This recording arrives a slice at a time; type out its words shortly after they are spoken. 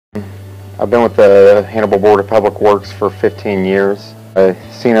I've been with the Hannibal Board of Public Works for 15 years. I've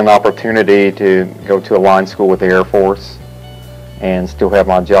seen an opportunity to go to a line school with the Air Force and still have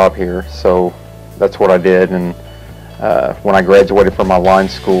my job here, so that's what I did. And when I graduated from my line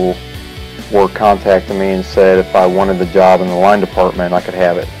school, work contacted me and said if I wanted the job in the line department, I could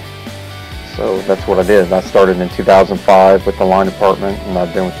have it. So that's what I did. I started in 2005 with the line department, and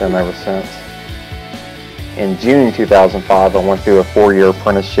I've been with them ever since. In June 2005, I went through a 4-year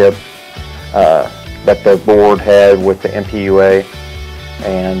apprenticeship that the board had with the MPUA,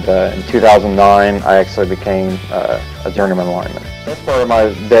 and in 2009, I actually became a journeyman lineman. The best part of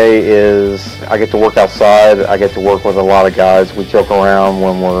my day is I get to work outside. I get to work with a lot of guys. We joke around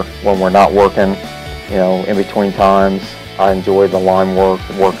when we're not working, you know, in between times. I enjoy the line work,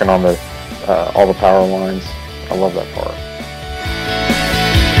 working on all the power lines. I love that part.